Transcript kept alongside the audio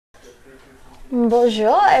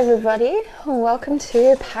Bonjour everybody, welcome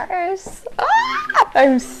to Paris.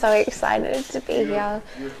 I'm so excited to be here.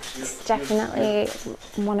 It's definitely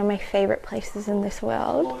one of my favorite places in this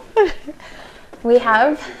world. We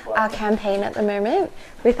have our campaign at the moment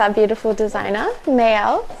with our beautiful designer,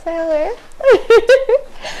 Maëlle. Say hello.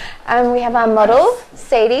 And we have our model,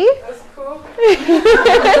 Sadie. That's cool.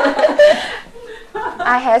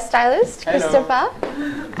 Our hairstylist, Christophe.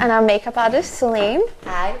 And our makeup artist, Celine.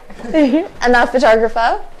 Hi. And our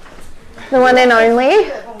photographer, the one and only,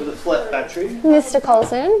 with a flat battery, Mr.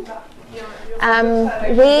 Colson.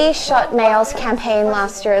 We shot Maëlle's campaign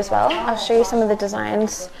last year as well. I'll show you some of the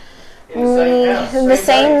designs.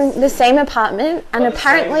 The same apartment, and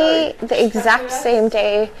apparently the exact same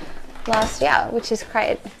day last year, which is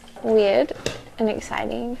quite weird and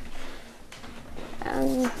exciting.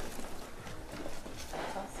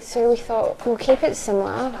 So we thought we'll keep it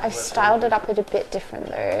similar. I've styled it up a bit different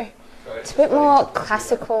though. It's a bit more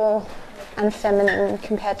classical and feminine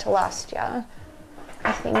compared to last year,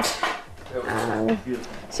 I think.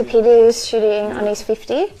 So Peter is shooting on his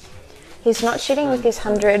 50. He's not shooting with his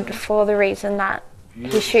 100 for the reason that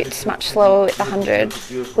he shoots much slower with the 100.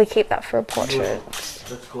 We keep that for a portrait.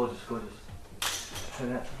 That's gorgeous, gorgeous.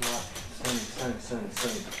 Turn out to the light. Stunning, stunning,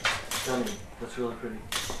 stunning, stunning. That's really pretty.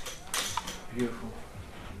 Beautiful.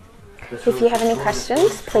 If you have any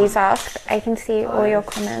questions, please ask. I can see all your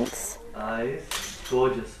comments. Eyes,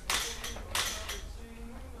 gorgeous.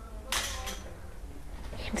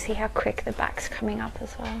 You can see how quick the back's coming up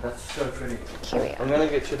as well. That's so pretty. Here we are. I'm going to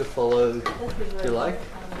get you to follow, if you like.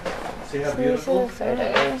 See how beautiful? These are the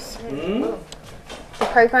photos. The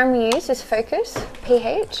program we use is Focus,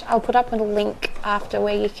 PH. I'll put up a link after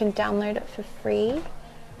where you can download it for free.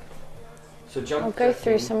 So I'll go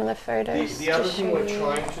through some of the photos. The other thing we're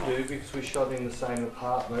trying to do, because we shot in the same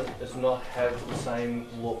apartment, is not have the same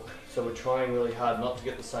look. So we're trying really hard not to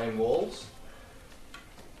get the same walls.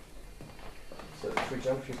 So if we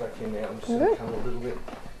jump you back in now, I'm just going to come a little bit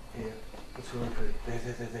here. It's really pretty.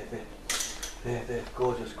 There.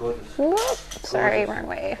 Gorgeous, gorgeous. Whoop. Sorry, wrong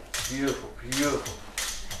way. Beautiful, beautiful.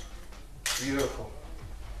 Beautiful.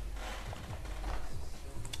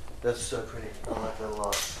 That's so pretty. I like that a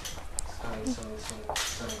lot. Stunning, stunning, stunning,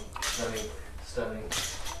 stunning, stunning, stunning.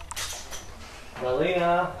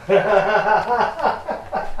 Marlena!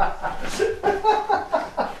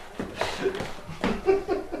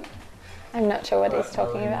 I'm not sure what he's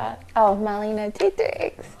talking about. Oh, Marlena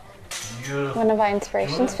Dietrich. One of our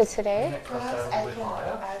inspirations for today.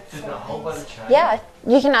 Yeah,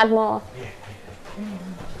 you can add more.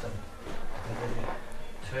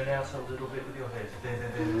 Turn out a little bit with your head.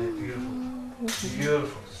 There. Beautiful.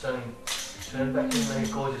 Beautiful. Stunning. Turn back in there.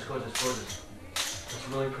 Gorgeous, gorgeous, gorgeous. That's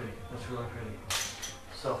really pretty. That's really pretty.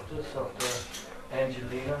 Softer, softer.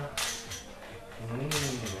 Angelina.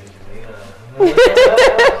 Angelina.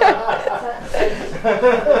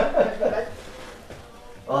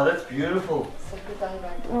 Oh, that's beautiful.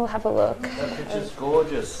 We'll have a look. That picture's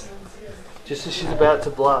gorgeous. Just as she's about to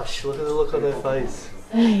blush, look at the look on her face.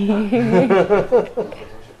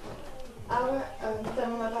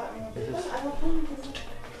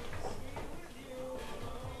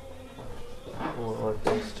 Oh, I like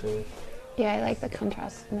those too. Yeah, I like the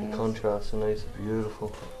contrast in these. Contrast in these are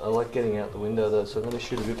beautiful. I like getting out the window though, so I'm going to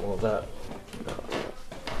shoot a bit more of that.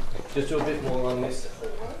 Just do a bit more on this.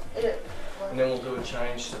 And then we'll do a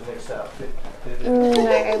change to the next outfit.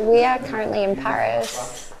 No, we are currently in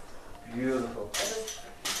Paris. Beautiful.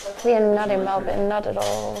 We are not in Melbourne, not at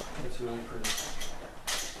all. It's really pretty.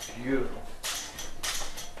 Beautiful.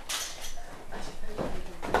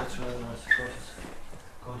 That's really nice. Gorgeous.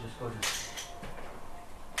 Gorgeous, gorgeous.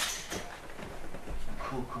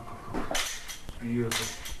 Cool. Beautiful.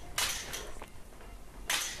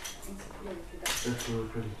 That's really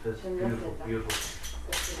pretty. That's beautiful.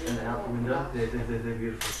 And out the window, they're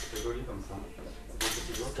beautiful.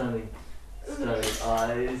 Stunning.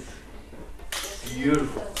 Eyes.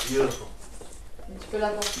 Beautiful.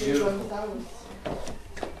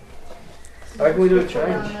 Alright, can we do a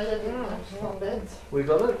change? We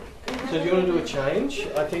got it? So do you want to do a change?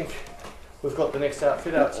 I think we've got the next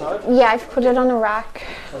outfit outside. Yeah, I've put it on a rack.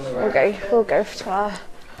 We'll go to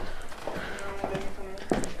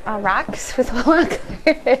our racks with all our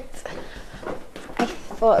clothes. I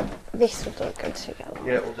thought this would look good together.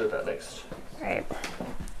 Yeah, we'll do that next. Right.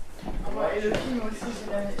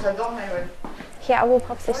 Yeah, we'll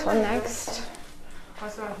pop this one next.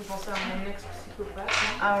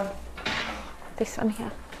 This one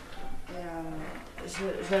here.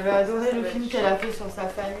 J'avais adoré le film qu'elle a fait sur sa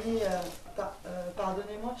famille,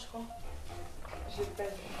 Pardonnez-moi, je crois. J'ai pas vu.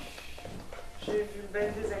 J'ai vu le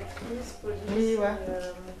bain des actrices, Police. Oui, ouais.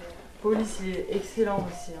 Police, il est excellent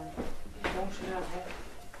aussi. Donc, je vais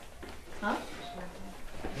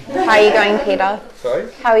How are you going, Peter? Sorry?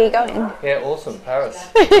 How are you going? Yeah, awesome. Paris.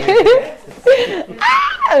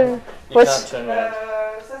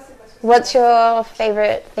 What's your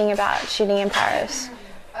favourite thing about shooting in Paris?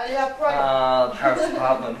 Paris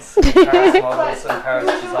apartments, Paris models and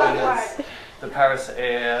Paris designers, the Paris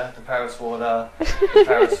air, the Paris water, the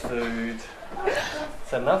Paris food. Is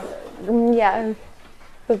that enough? Yeah,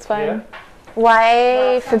 that's fine. Yeah.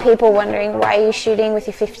 Why, for people wondering, why are you shooting with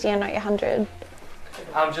your 50 and not your 100?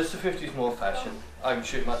 Just the 50 is more fashion. I can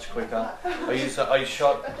shoot much quicker. I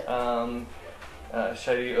shot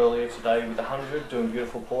Shady earlier today with the 100, doing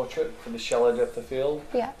beautiful portrait for the shallow depth of field.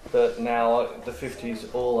 Yeah. But now the 50 is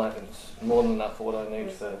all it's more than enough for what I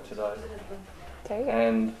need for today. There you go.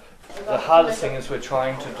 And the hardest thing is we're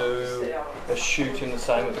trying to do a shoot in the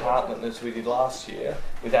same apartment as we did last year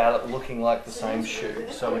without it looking like the same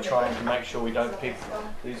shoot. So we're trying to make sure we don't pick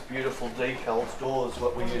these beautiful decals doors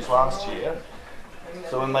what we used last year.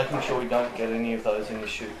 So we're making sure we don't get any of those in the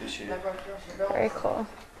shoot this year. Very cool.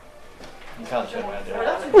 You can't turn around there.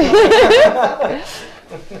 But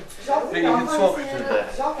you can swap through the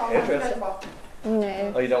hairdresser.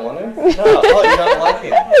 No. Oh, you don't want to? No, oh, you don't like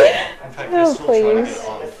him. In fact, they're still trying to get it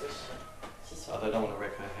on. Oh, they don't want to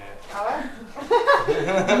wreck her hair.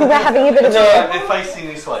 We're having a bit of they're facing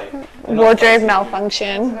this way. wardrobe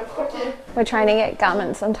malfunction. We're trying to get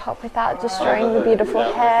garments on top without destroying the beautiful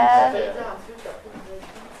hair.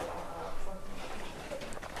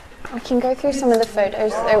 I can go through some of the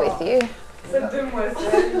photos though with you.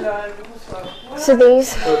 So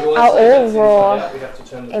these are all raw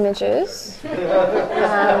images.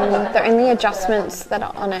 The only adjustments that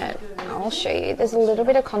are on it, I'll show you. There's a little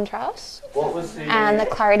bit of contrast, and the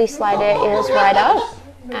clarity slider is right up,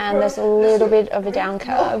 and there's a little bit of a down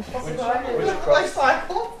curve. Which cross?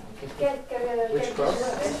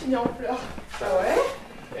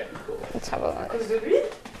 Yeah, cool. Let's have a look.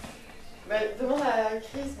 Demande à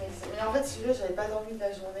Chris, mais en fait, si tu veux, j'avais pas dormi de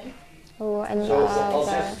la journée. Oh, and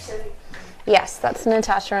yes, that's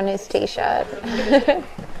Natasha on his t-shirt. I'm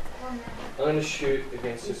going to shoot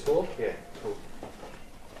against this wall. Yeah, cool.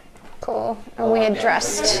 Cool. And we are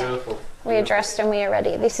dressed. Beautiful. We are dressed and we are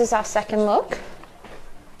ready. This is our second look.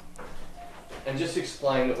 And just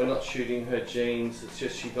explain that we're not shooting her jeans. It's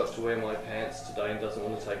just she got to wear my pants today and doesn't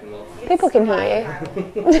want to take them off. People can hear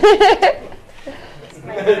you.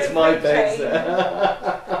 It's my pants.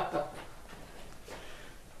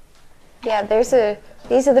 Yeah, these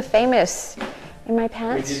are the famous in my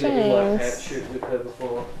pants We did it in my pants jeans. shoot with her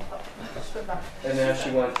before. And now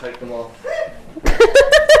she won't take them off.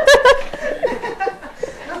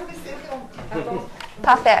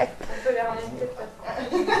 Perfect.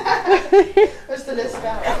 Je te laisse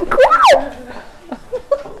faire.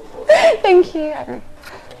 Thank you. I'm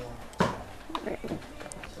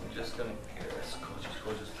just going to it's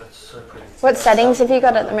gorgeous. That's so pretty. What settings have you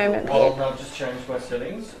got at the moment, Well, Pete? no, I've just changed my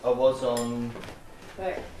settings. I was on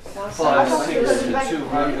Ouais. 5, 6 to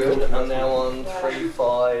 200. I'm now on 3,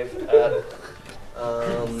 5 at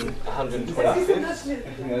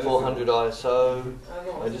 125, 400 ISO.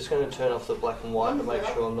 I'm just going to turn off the black and white to make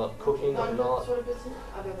sure I'm not cooking. I'm not.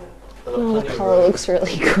 Oh, the colour looks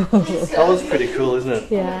really cool. Colour's pretty cool, isn't it?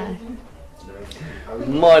 Yeah.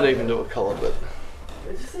 Might even do a colour, but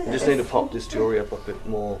I just need to pop this jewellery up a bit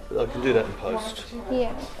more. But I can do that in post.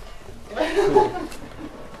 Yeah. Cool.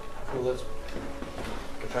 That's.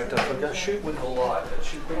 In fact, if I go shoot with the light, it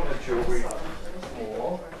should bring the jewellery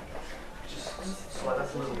more. Just slide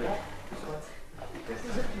up a little bit.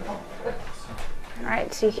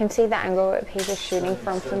 Alright, so you can see the angle that Peter's shooting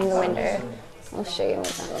from the window. I'll show you what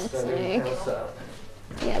that looks like.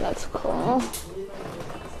 Yeah, that's cool.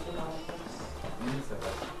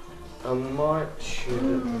 I might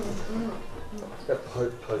shoot it. That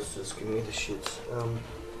poster's giving me the shits.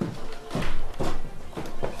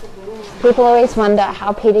 People always wonder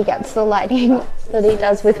how Peter gets the lighting that he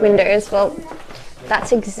does with windows. Well,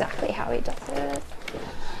 that's exactly how he does it.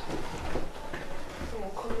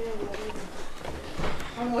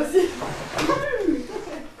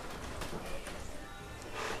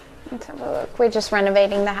 Let's have a look. We're just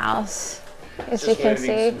renovating the house, as you can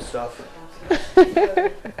see. Some stuff.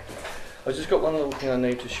 I've just got one little thing I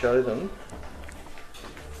need to show them.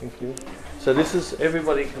 Thank you. So this is,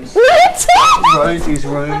 everybody can see Rosie's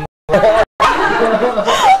room.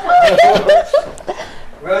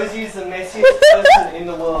 Rosie's the messiest person in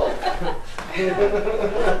the world.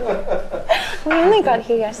 We only got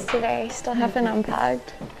here yesterday, still haven't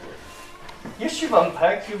unpacked. Yes, you've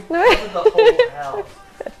unpacked, you've covered the whole house.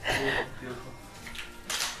 Beautiful, beautiful.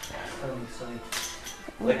 Sunny.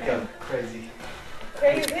 Let go. Crazy.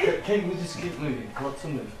 Can we just keep moving? Lots of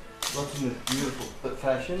move. Lots of move. Beautiful. But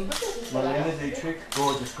fashion. Maëlle, Dietrich.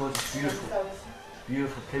 Gorgeous, gorgeous. Beautiful.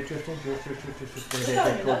 Beautiful. Keep drifting. Drift.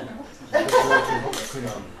 There. Gorgeous.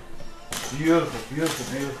 Beautiful, beautiful,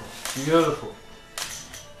 beautiful. Beautiful.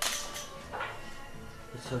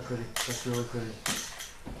 That's so pretty. That's really pretty.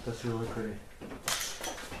 That's really pretty.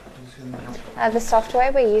 The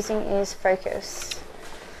software we're using is Focus.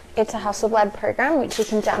 It's a Hasselblad program which you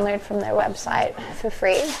can download from their website for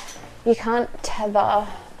free. You can't tether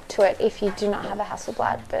to it if you do not have a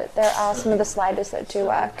Hasselblad, but there are some of the sliders that do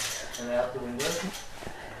work. And out the window.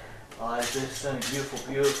 Eyes, they're stunning. Beautiful,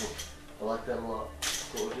 beautiful. I like that a lot.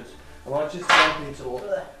 Gorgeous. I might just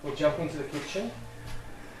jump into the kitchen.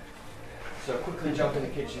 So quickly jump in the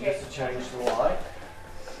kitchen just to change the light.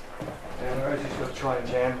 And Rosie's got to try and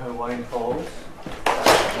jam her way in folds.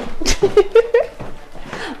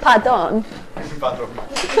 Pardon. Pardon.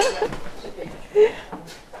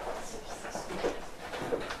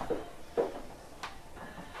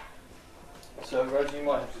 So Rosie, you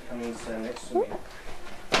might have to come in and stand next to me.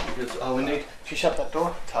 Because we need. She shut that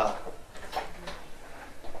door. Ta.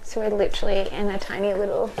 So we're literally in a tiny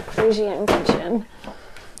little Parisian kitchen.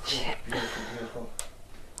 Shit. Beautiful, beautiful.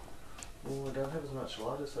 Oh, I don't have as much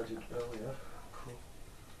light as I did earlier. Cool.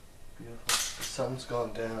 Beautiful. The sun's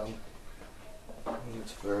gone down. And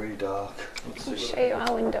it's very dark. I'll show you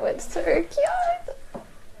our window, it's so cute.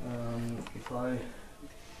 If I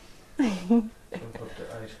jump up to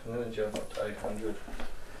 8, I'm going to jump up to 800.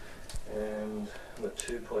 And I'm at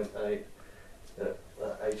 2.8. That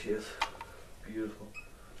 80th. Beautiful.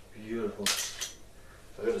 Beautiful.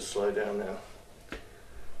 I've got to slow down now.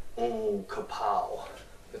 Oh, kapow.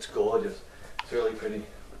 It's gorgeous. It's really pretty.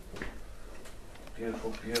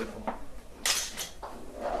 Beautiful, beautiful.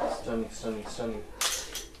 Stunning, stunning, stunning.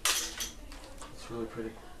 It's really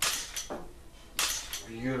pretty.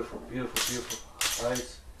 Beautiful, beautiful, beautiful.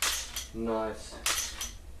 Nice. Nice.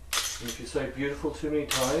 And if you say beautiful too many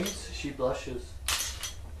times, she blushes.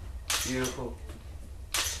 Beautiful.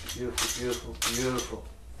 Beautiful, beautiful, beautiful.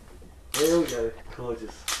 There we go.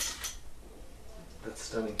 Gorgeous. That's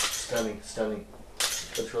stunning, stunning, stunning.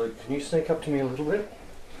 That's really. Can you sneak up to me a little bit?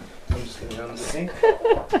 I'm just going to go in the sink.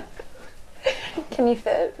 Can you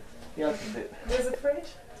fit? Yeah, I can fit. There's a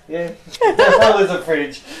fridge? Yeah. There's a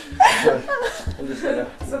fridge. So, I'm just going to.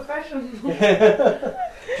 It's a fashion. Do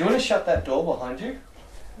you want to shut that door behind you?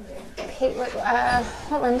 Pete, what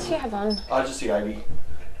lens do you have on? I just see 80.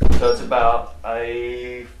 So it's about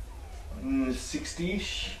a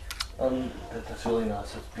 60-ish. That's really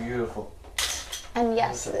nice. It's beautiful. And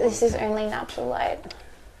yes, this is only natural light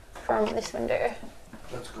from this window.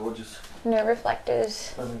 That's gorgeous. No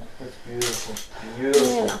reflectors. That's beautiful. Beautiful.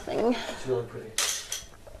 No nothing. It's really pretty.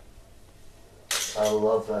 I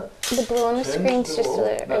love that. The blue on the Turn screen's to the just wall.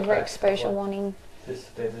 an No, overexposure back. warning.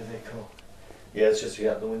 There, cool. Yeah, it's just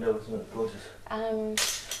out the window, isn't it? Gorgeous.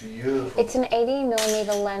 Beautiful. It's an 80mm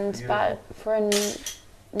lens, Beautiful. but for a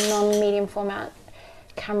non-medium format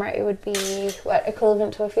camera, it would be what,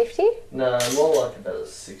 equivalent to a 50? No, more like about a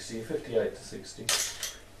 60, 58 to 60.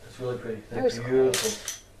 It's really pretty. They're beautiful.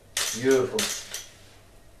 Beautiful.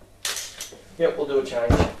 Yep, we'll do a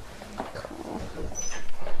change. Cool.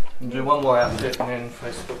 We'll do one more outfit and then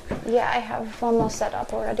Facebook. Yeah, I have one more set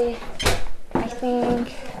up already. I think.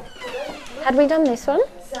 Had we done this one?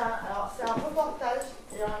 C'est un reportage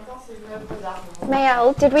et en même temps c'est une œuvre d'art.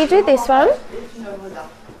 Maëlle, did we do this one? C'est une œuvre d'art.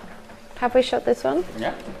 Have we shot this one?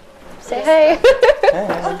 Yeah. Say hey.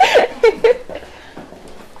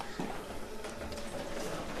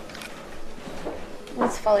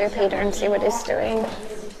 Let's follow Peter and see what he's doing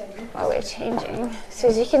while we're changing. So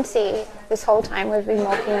as you can see, this whole time we've been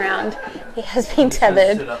walking around, he has been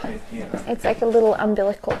tethered. It's like a little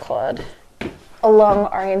umbilical cord, a long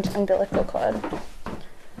orange umbilical cord.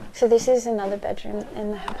 So this is another bedroom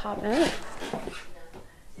in the apartment.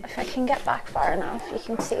 If I can get back far enough, you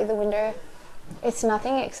can see the window. It's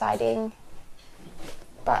nothing exciting,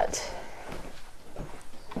 but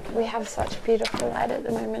we have such beautiful light at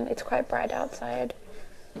the moment. It's quite bright outside.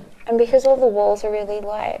 And because all the walls are really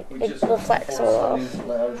light, it reflects all off. It's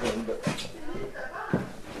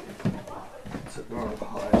at the wrong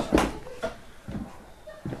height.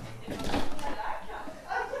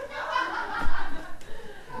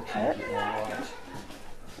 Okay.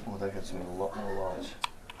 Oh, that gets me a lot more light.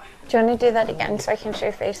 Do you want to do that again so I can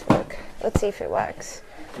show Facebook? Let's see if it works.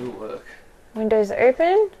 It'll work. Windows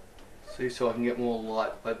open. See, so I can get more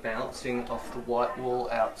light by bouncing off the white wall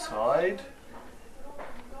outside,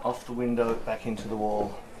 off the window back into the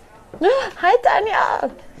wall. Hi,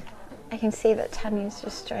 Tanya. I can see that Tanya's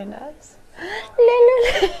just joined us.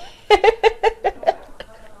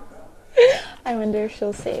 I wonder if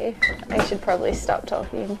she'll see. I should probably stop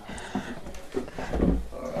talking.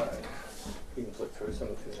 Alright. You can flick through some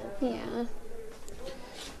if you want. Yeah.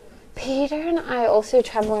 Peter and I also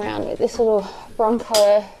travel around with this little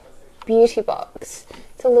Bronco beauty box.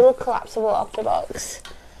 It's a little collapsible octabox.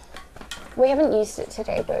 We haven't used it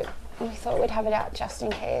today, but we thought we'd have it out just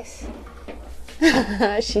in case.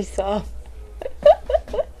 She saw.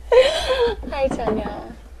 Hi,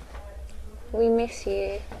 Tanya. We miss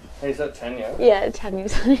you. Hey, is that Tanya? Yeah,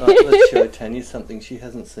 Tanya's on. Let's show Tanya something she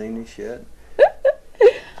hasn't seen this yet.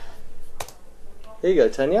 Here you go,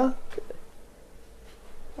 Tanya.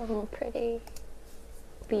 Oh, pretty.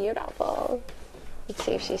 Beautiful. Let's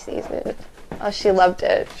see if she sees it. Oh, she loved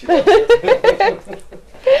it. She loves it.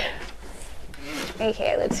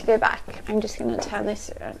 Okay, let's go back. I'm just going to turn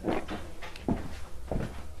this around.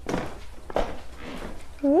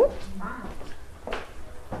 No.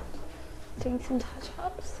 Doing some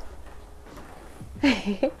touch-ups.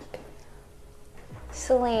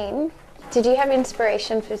 Celine, did you have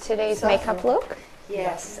inspiration for today's makeup look?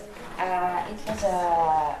 Yes, it was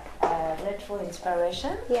a grateful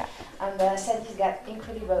inspiration. Yeah. And Sadie's got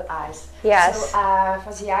incredible eyes. Yes. So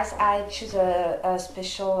for the eyes, I choose a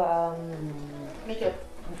special makeup.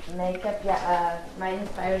 Yeah. My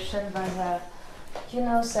inspiration was, you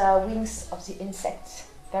know, the wings of the insects.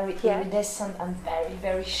 Very iridescent and very,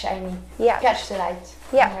 very shiny. Yeah. Catch the light.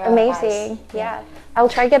 Yeah, amazing. Eyes. Yeah. I'll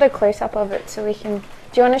try to get a close-up of it so we can...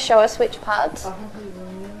 Do you want to show us which parts?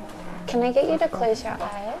 Can I get you to close your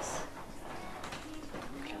eyes?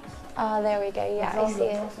 Oh, there we go. Yeah, I see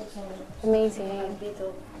it. Amazing.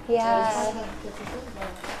 Yeah.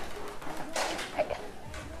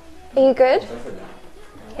 Are you good?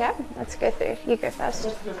 Yeah, let's go through. You go first.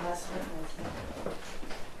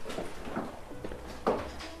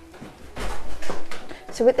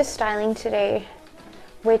 So with the styling today,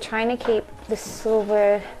 we're trying to keep the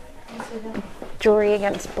silver jewelry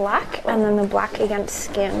against black and then the black against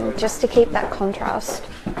skin, just to keep that contrast.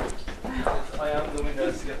 I am the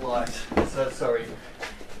windows to get light, so sorry.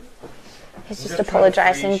 He's just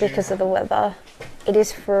apologising because of the weather. It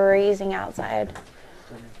is freezing outside.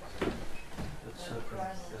 That's so pretty.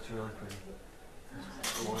 That's really pretty.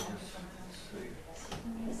 That's gorgeous.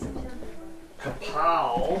 Let's see.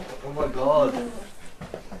 Kapow! Oh my god.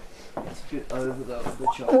 Let's get over that. I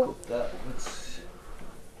bet you I cooked that.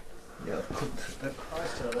 Yeah, I cooked that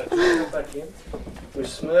Christ out of that. Can we go back in? We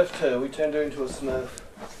smurfed her. We turned her into a smurf.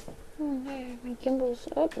 Oh no, my gimbal's...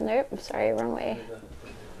 Oh, nope, I'm sorry, wrong way.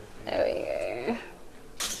 There we go.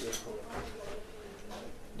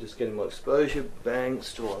 Just getting my exposure, bang,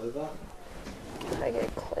 still over. If I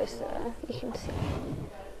get closer, you can see.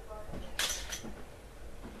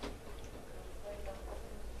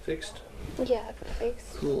 Fixed? Yeah,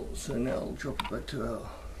 fixed. Cool, so now I'll drop it back to our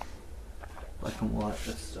black and white.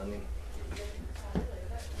 That's stunning. It's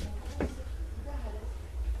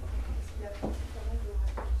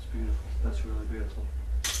beautiful. That's really beautiful.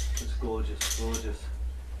 It's gorgeous, gorgeous.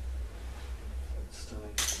 It's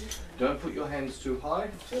stunning. Don't put your hands too high.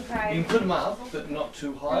 Too high. You can put them up, but not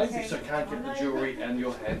too high, Okay. so you can't get the jewellery and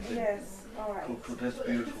your head. Yes, alright. Cool, cool. That's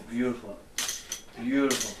beautiful, beautiful.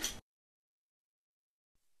 Beautiful.